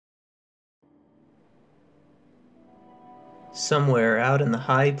somewhere out in the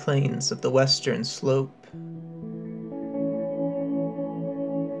high plains of the western slope,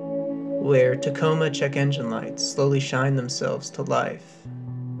 where Tacoma check engine lights slowly shine themselves to life,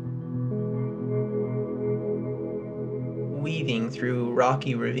 weaving through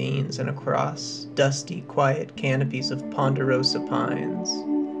rocky ravines and across dusty, quiet canopies of ponderosa pines,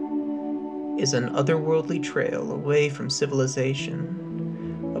 is an otherworldly trail away from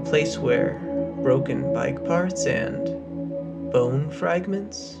civilization, a place where broken bike parts and bone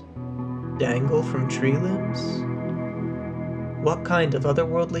fragments dangle from tree limbs. What kind of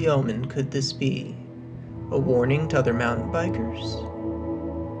otherworldly omen could this be? A warning to other mountain bikers?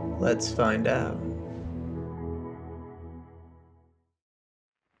 Let's find out.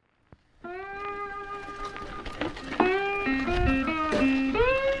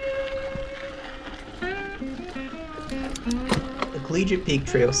 The Collegiate Peak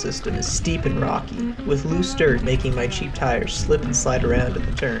Trail system is steep and rocky, with loose dirt making my cheap tires slip and slide around in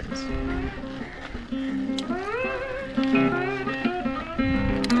the turns.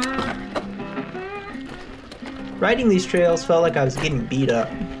 Riding these trails felt like I was getting beat up,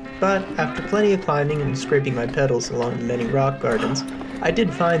 but after plenty of climbing and scraping my pedals along the many rock gardens, I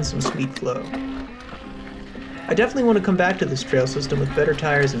did find some sweet flow. I definitely want to come back to this trail system with better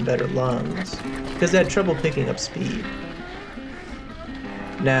tires and better lungs, because I had trouble picking up speed.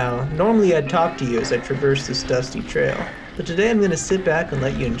 Now, normally I'd talk to you as I traverse this dusty trail, but today I'm going to sit back and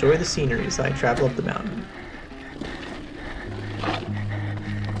let you enjoy the scenery as I travel up the mountain.